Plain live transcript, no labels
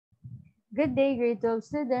Good day, grade 12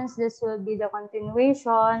 students. This will be the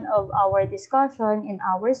continuation of our discussion in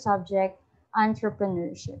our subject,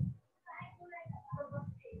 entrepreneurship.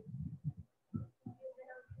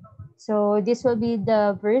 So this will be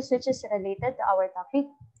the verse which is related to our topic.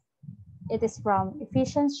 It is from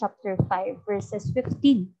Ephesians chapter 5, verses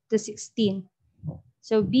 15 to 16.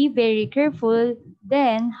 So be very careful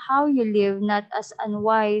then how you live, not as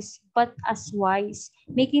unwise, but as wise,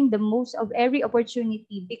 making the most of every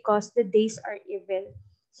opportunity because the days are evil.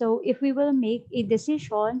 So if we will make a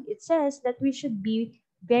decision, it says that we should be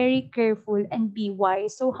very careful and be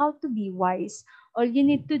wise. So how to be wise? All you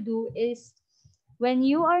need to do is when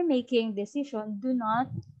you are making decision, do not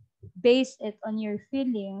base it on your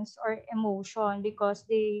feelings or emotion because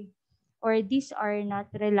these are not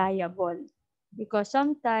reliable because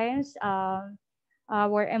sometimes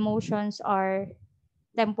our emotions are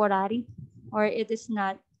temporary or it is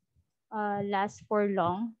not last for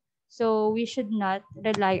long, so we should not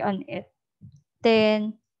rely on it.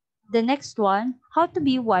 Then the next one, how to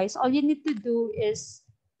be wise. All you need to do is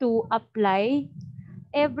to apply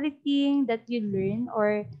everything that you learn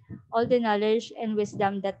or all the knowledge and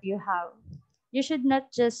wisdom that you have. You should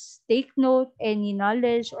not just take note any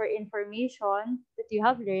knowledge or information that you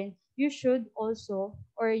have learned. You should also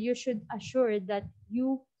or you should assure that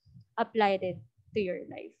you applied it to your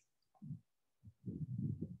life.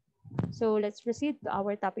 So let's proceed to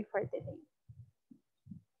our topic for today.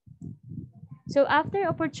 So after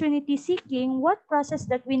opportunity seeking, what process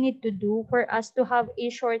that we need to do for us to have a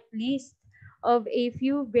short list of a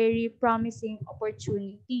few very promising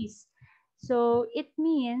opportunities? So it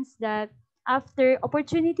means that after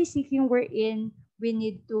opportunity seeking we're in, we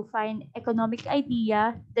need to find economic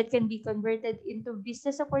idea that can be converted into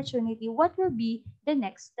business opportunity. What will be the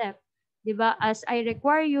next step? Diba? As I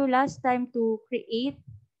require you last time to create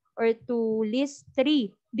or to list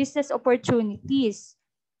 3 business opportunities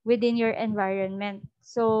within your environment.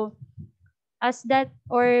 So as that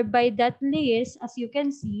or by that list, as you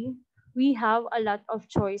can see, we have a lot of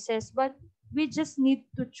choices, but we just need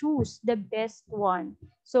to choose the best one.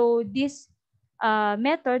 So this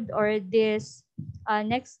method or this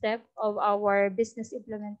next step of our business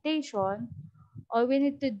implementation, all we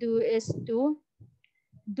need to do is to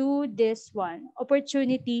do this one,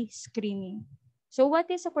 opportunity screening. So what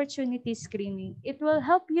is opportunity screening? It will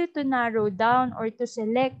help you to narrow down or to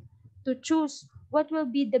select, to choose what will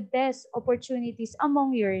be the best opportunities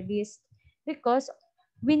among your list because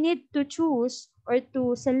we need to choose or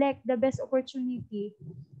to select the best opportunity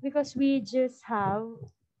because we just have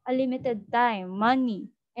a limited time, money,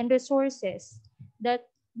 and resources that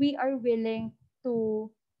we are willing to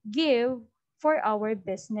give for our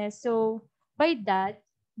business. So by that,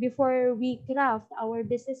 before we craft our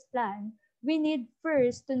business plan, we need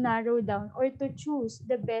first to narrow down or to choose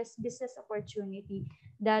the best business opportunity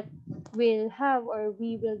that will have or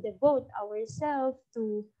we will devote ourselves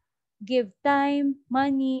to give time,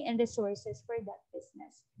 money, and resources for that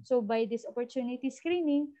business. So by this opportunity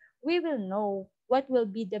screening, we will know what will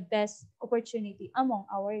be the best opportunity among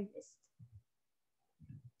our list.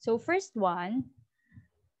 So first one,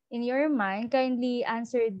 in your mind, kindly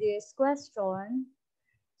answer this question.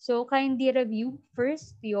 So kindly review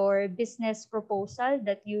first your business proposal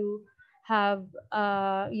that you have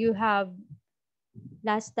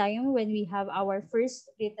last time when we have our first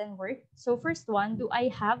written work. So first one, do I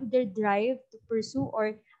have the drive to pursue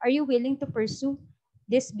or are you willing to pursue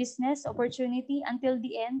this business opportunity until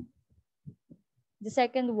the end? The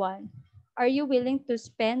second one, are you willing to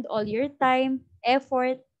spend all your time,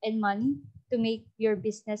 effort, and money to make your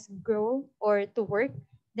business grow or to work?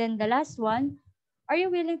 Then the last one, are you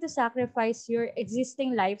willing to sacrifice your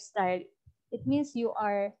existing lifestyle? It means you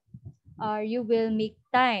will make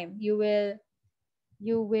time. You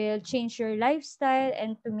will change your lifestyle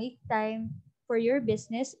and to make time for your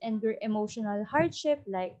business and your emotional hardship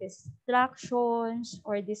like distractions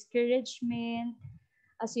or discouragement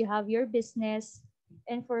as you have your business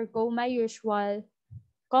and forego my usual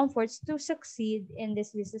comforts to succeed in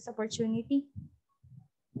this business opportunity.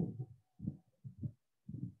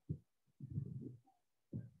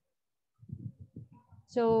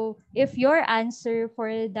 So if your answer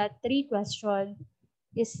for that 3 question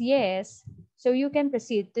is yes, so you can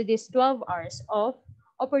proceed to this 12 hours of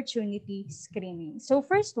opportunity screening. So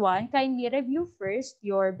first one, kindly review first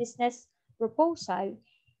your business proposal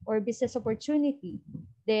or business opportunity.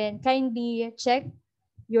 Then kindly check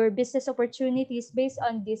your business opportunities based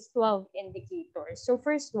on these 12 indicators. So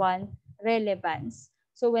first one, relevance.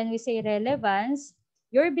 So when we say relevance,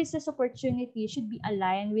 your business opportunity should be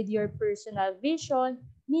aligned with your personal vision,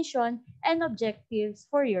 mission, and objectives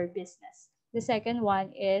for your business. The second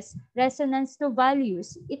one is resonance to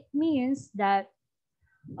values. It means that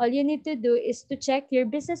all you need to do is to check your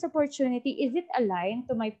business opportunity. Is it aligned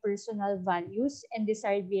to my personal values and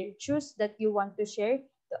desired virtues that you want to share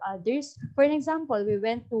to others? For an example, we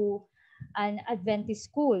went to an Adventist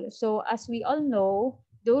school. So as we all know,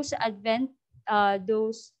 those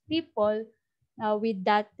people with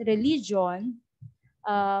that religion,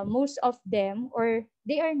 most of them, or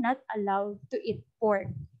they are not allowed to eat pork.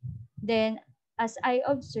 Then, as I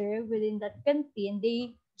observe within that canteen,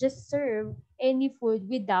 they just serve any food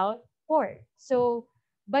without pork. So,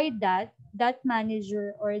 by that, that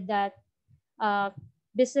manager or that uh,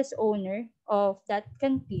 business owner of that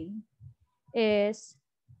canteen is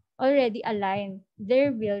already aligned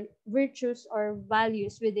their virtues or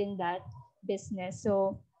values within that business.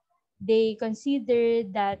 So, they consider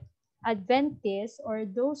that Adventists or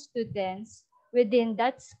those students within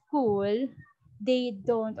that school, they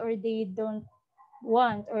don't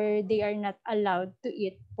want or they are not allowed to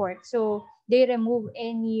eat pork. So they remove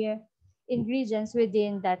any ingredients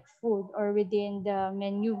within that food or within the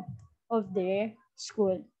menu of their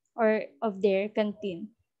school or of their canteen.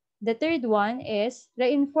 The third one is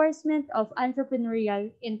reinforcement of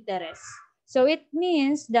entrepreneurial interest. So it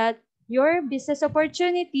means that your business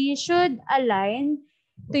opportunity should align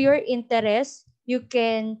to your interests. You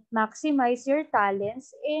can maximize your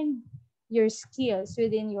talents and your skills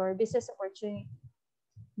within your business opportunity.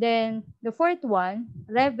 Then the fourth one,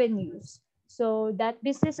 revenues. So that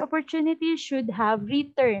business opportunity should have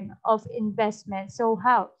return of investment. So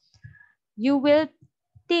how? You will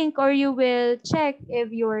think or you will check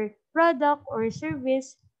if your product or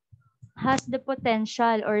service has the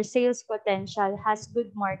potential or sales potential, has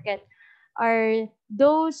good market. Are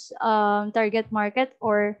those target market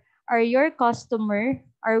or are your customer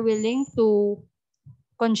are willing to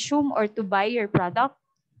consume or to buy your product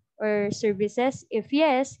or services? If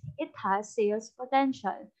yes, it has sales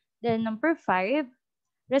potential. Then number five,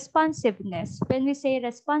 responsiveness. When we say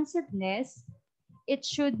responsiveness, it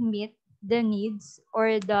should meet the needs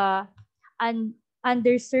or the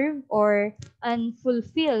underserved or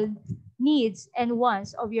unfulfilled needs and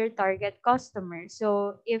wants of your target customer.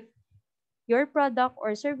 So if your product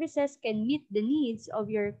or services can meet the needs of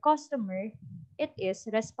your customer, it is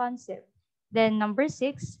responsive. Then number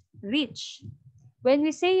six, reach. When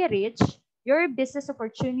we say reach, your business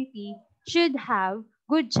opportunity should have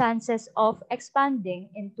good chances of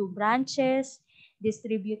expanding into branches,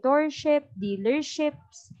 distributorship,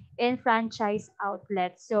 dealerships, and franchise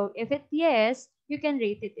outlets. So if it yes, you can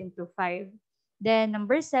rate it into 5. Then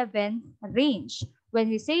number 7, range. When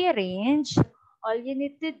we say range, all you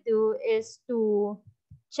need to do is to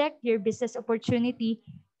check your business opportunity.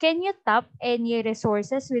 Can you tap any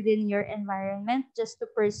resources within your environment just to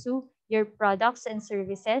pursue your products and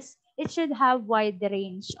services? It should have wide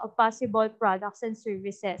range of possible products and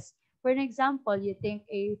services. For an example, you think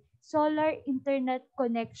a solar internet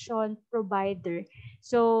connection provider.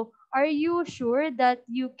 So, are you sure that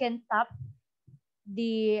you can tap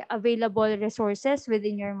the available resources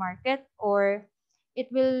within your market, or it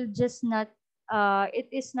will just not it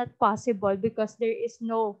is not possible because there is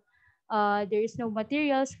no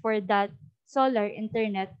materials for that solar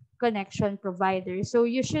internet connection provider. So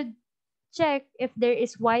you should check if there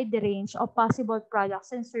is wide range of possible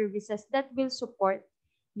products and services that will support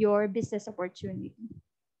your business opportunity.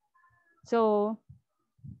 So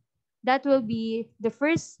that will be the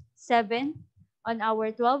first 7 on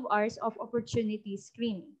our 12 hours of opportunity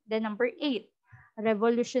screening. Then number 8,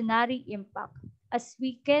 revolutionary impact. As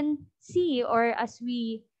we can see or as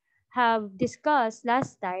we have discussed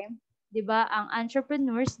last time, 'di ba, ang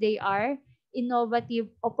entrepreneurs, they are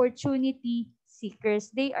innovative opportunity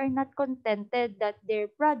seekers. They are not contented that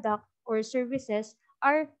their product or services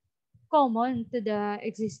are common to the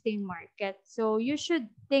existing market. So you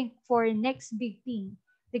should think for next big thing,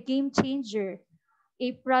 the game changer,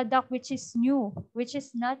 a product which is new, which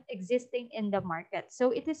is not existing in the market.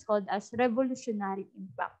 So it is called as revolutionary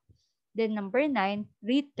impact. Then number 9,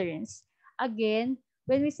 returns. Again,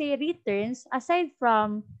 when we say returns, aside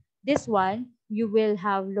from this one, you will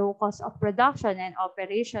have low cost of production and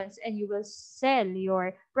operations, and you will sell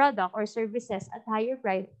your product or services at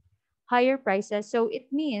higher prices. So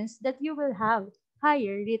it means that you will have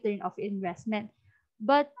higher return of investment.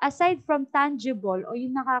 But aside from tangible o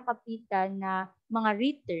yung nakakapitan na mga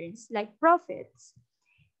returns like profits,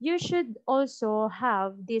 you should also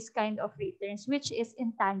have this kind of returns which is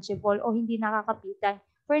intangible o hindi nakakapitan.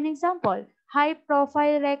 For an example, high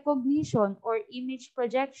profile recognition or image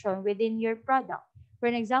projection within your product. For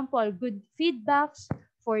an example, good feedbacks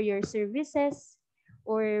for your services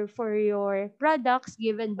or for your products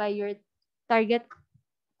given by your target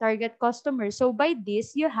target customers. So by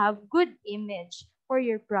this, you have good image for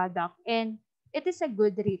your product, and it is a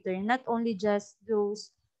good return, not only just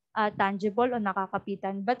those tangible o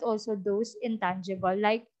nakakapitan, but also those intangible,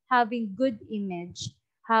 like having good image,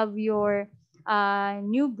 have your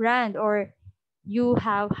new brand, or you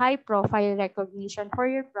have high profile recognition for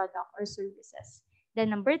your product or services. Then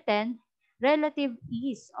number 10, relative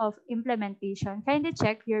ease of implementation. Kindly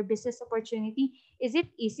check your business opportunity. Is it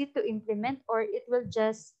easy to implement, or it will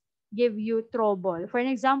just give you trouble? For an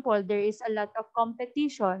example, there is a lot of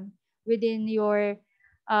competition within your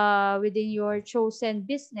chosen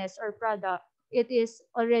business or product. It is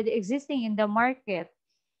already existing in the market.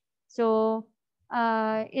 So,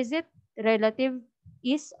 is it relative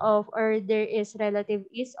ease of, or there is relative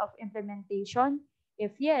ease of implementation?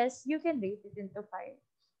 If yes, you can rate it into 5.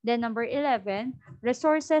 Then number 11,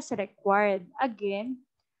 resources required. Again,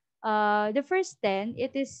 the first 10,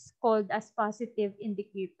 it is called as positive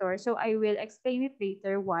indicator. So I will explain it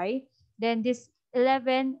later why. Then this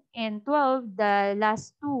 11 and 12, the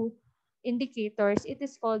last two indicators, it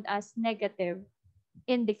is called as negative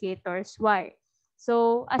indicators. Why?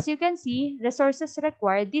 So as you can see, resources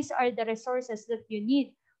required, these are the resources that you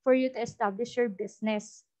need for you to establish your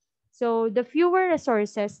business. So the fewer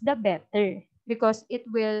resources, the better, because it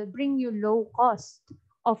will bring you low cost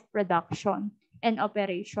of production and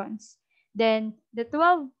operations. Then the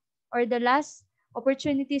 12, or the last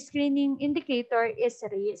opportunity screening indicator, is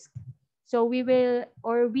risk. So we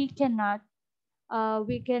cannot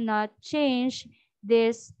change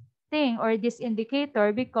this thing or this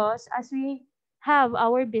indicator, because as we have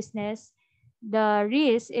our business, the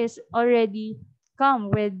risk is already come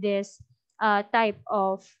with this type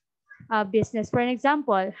of business. For an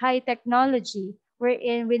example, high technology,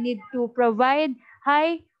 wherein we need to provide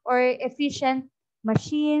high or efficient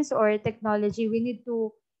machines or technology. We need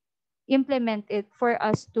to implement it for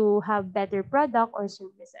us to have better product or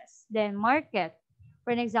services. Then market.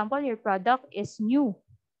 For an example, your product is new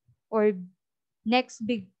or next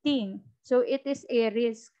big thing. So it is a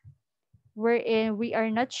risk wherein we are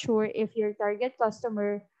not sure if your target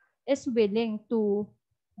customer is willing to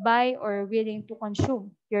buy or willing to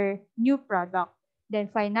consume your new product. Then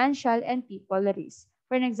financial and people risk.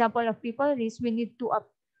 For an example of people risk, we need to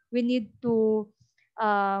we need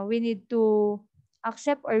to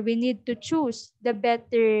accept, or we need to choose the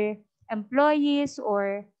better employees,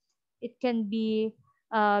 or it can be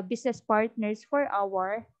business partners for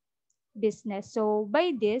our business. So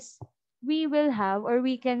by this, we will have, or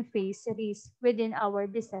we can face risk within our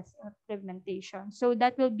business implementation. So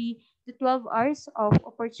that will be the 12 hours of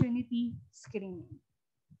opportunity screening.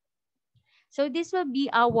 So this will be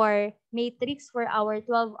our matrix for our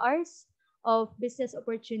 12 hours of business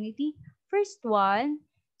opportunity. First one,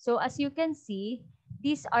 so as you can see,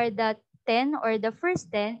 these are the 10, or the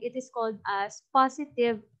first 10, it is called as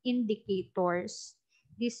positive indicators.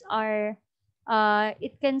 These are,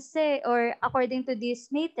 it can say, or according to this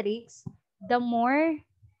matrix, the more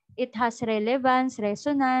it has relevance,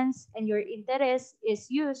 resonance, and your interest is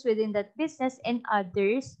used within that business and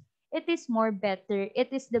others, it is more better.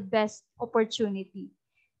 It is the best opportunity.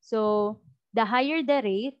 So the higher the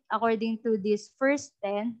rate, according to this first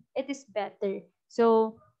 10, it is better.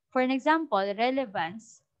 So for an example,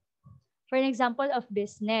 relevance. For an example of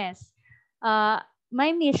business,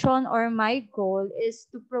 my mission or my goal is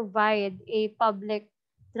to provide a public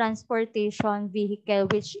transportation vehicle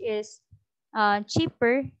which is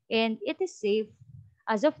cheaper and it is safe.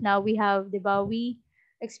 As of now, we have, di ba, we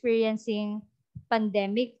experiencing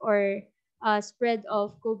pandemic or spread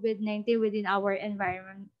of COVID-19 within our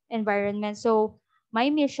environment. So my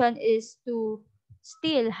mission is to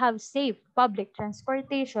still have safe public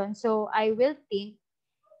transportation. So I will think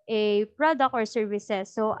a product or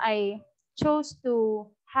services. So I chose to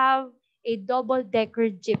have a double-decker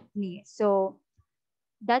jeepney. So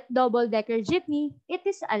that double-decker jeepney, it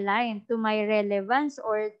is aligned to my relevance,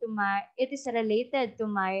 or it is related to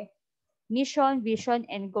my mission, vision,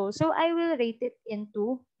 and goal. So I will rate it in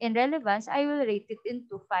relevance, I will rate it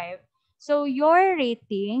into 5. So your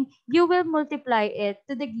rating, you will multiply it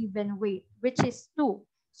to the given weight, which is 2.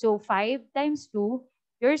 So 5 times 2,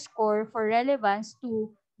 your score for relevance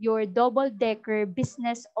to your double-decker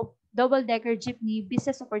jeepney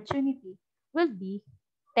business opportunity will be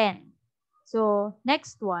 10. So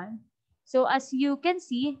next one. So as you can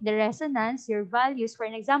see, the resonance, your values, for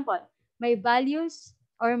an example, my values,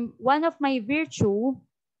 or one of my virtue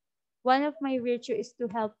is to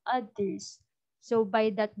help others. So by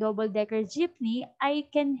that double-decker jeepney, I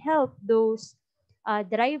can help those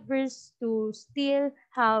drivers to still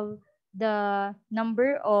have the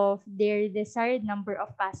number of their desired number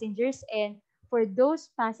of passengers, and for those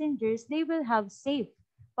passengers, they will have safe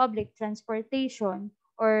public transportation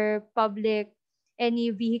or public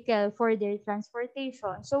any vehicle for their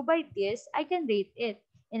transportation. So by this, I can rate it.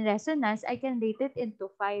 In resonance, I can rate it into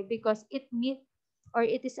 5 because it meet or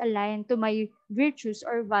it is aligned to my virtues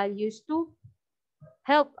or values to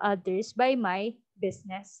help others by my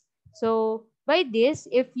business. So by this,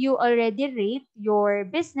 if you already rate your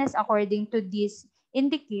business according to these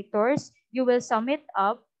indicators, you will sum it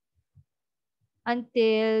up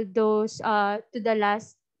until those to the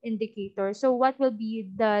last indicator. So what will be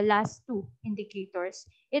the last two indicators?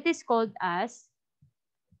 It is called as,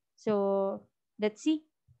 so let's see,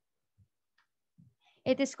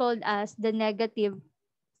 it is called as the negative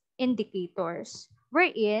indicators,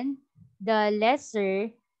 wherein the lesser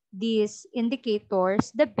these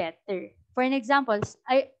indicators, the better. For an example,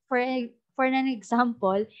 for an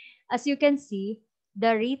example, as you can see,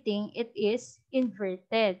 the rating, it is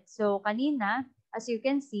inverted. So kanina, as you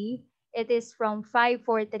can see, it is from 5,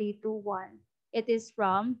 4, 3, 2, 1. It is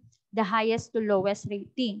from the highest to lowest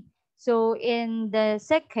rating. So in the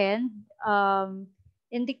second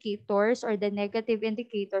indicators or the negative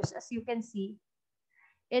indicators, as you can see,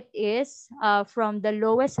 it is from the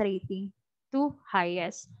lowest rating to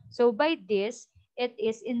highest. So by this, it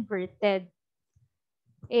is inverted.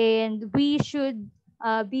 And we should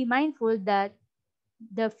be mindful that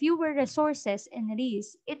the fewer resources and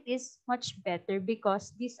risk, it is much better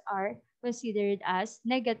because these are considered as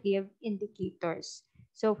negative indicators.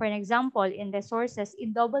 So for an example, in resources,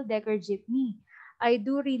 in double-decker jeepney, I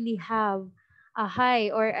do really have a high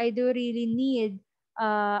or I do really need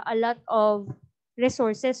a lot of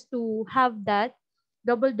resources to have that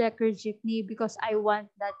double-decker jeepney because I want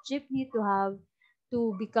that jeepney to have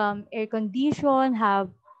to become air conditioned, have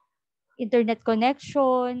internet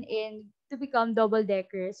connection, and to become double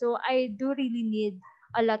decker. So I do really need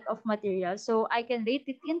a lot of material. So I can rate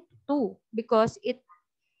it into 2 because it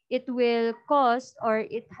will cost or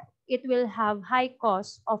it will have high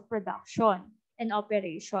cost of production and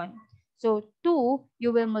operation. So 2,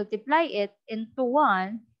 you will multiply it into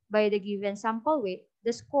 1 by the given sample weight.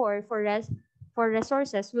 The score for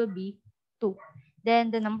resources will be 2.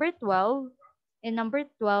 Then the number 12, and number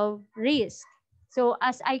 12, risk. So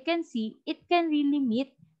as I can see, it can really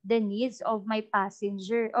meet the needs of my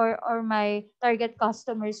passenger or my target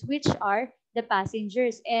customers, which are the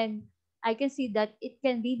passengers. And I can see that it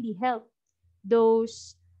can really help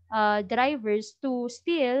those drivers to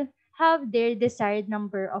still have their desired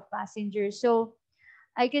number of passengers. So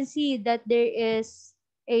I can see that there is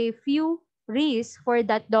a few risks for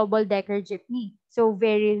that double-decker jeepney. So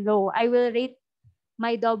very low. I will rate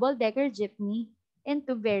my double-decker jeepney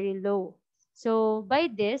into very low. So by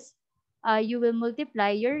this, you will multiply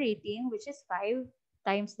your rating, which is 5,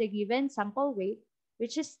 times the given sample weight,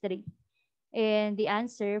 which is 3. And the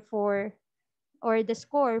answer for or the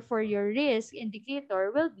score for your risk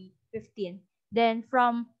indicator will be 15. Then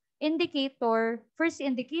from first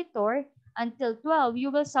indicator until 12,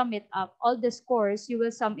 you will sum it up. All the scores, you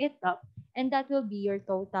will sum it up, and that will be your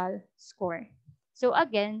total score. So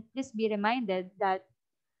again, please be reminded that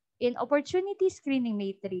in opportunity screening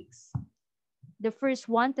matrix, the first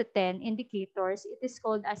 1 to 10 indicators, it is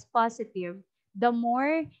called as positive. The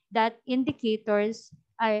more that indicators,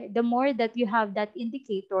 the more that you have that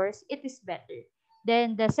indicators, it is better.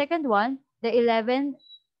 Then the second one, the 11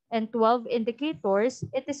 and 12 indicators,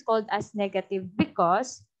 it is called as negative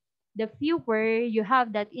because the fewer you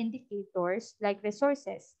have that indicators like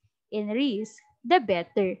resources in risk, the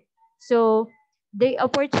better. So the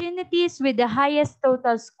opportunities with the highest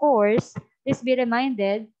total scores, please be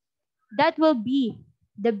reminded, that will be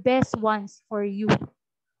the best ones for you.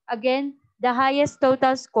 Again, the highest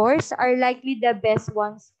total scores are likely the best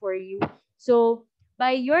ones for you. So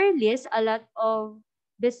by your list, a lot of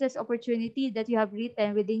business opportunity that you have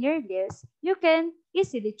written within your list, you can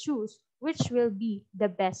easily choose which will be the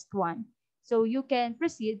best one. So you can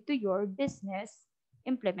proceed to your business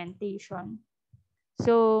implementation.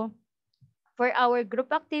 So for our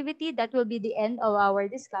group activity, that will be the end of our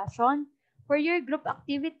discussion. For your group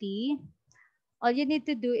activity, all you need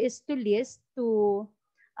to do is to list to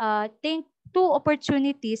think 2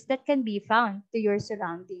 opportunities that can be found to your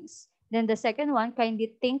surroundings. Then the second one,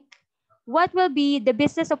 kindly think what will be the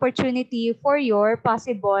business opportunity for your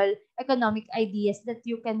possible economic ideas that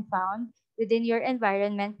you can found within your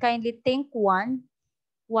environment. Kindly think one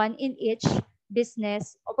in each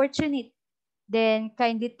business opportunity. Then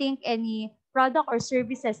kindly think any product or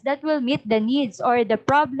services that will meet the needs or the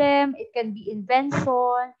problem. It can be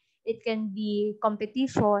invention, it can be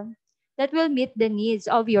competition. that will meet the needs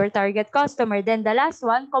of your target customer. Then the last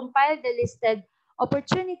one, compile the listed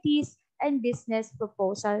opportunities and business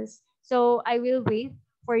proposals. So I will wait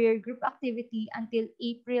for your group activity until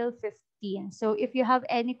April 15. So if you have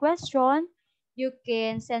any question, you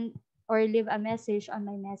can send or leave a message on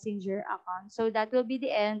my messenger account. So that will be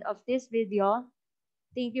the end of this video.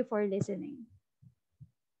 Thank you for listening.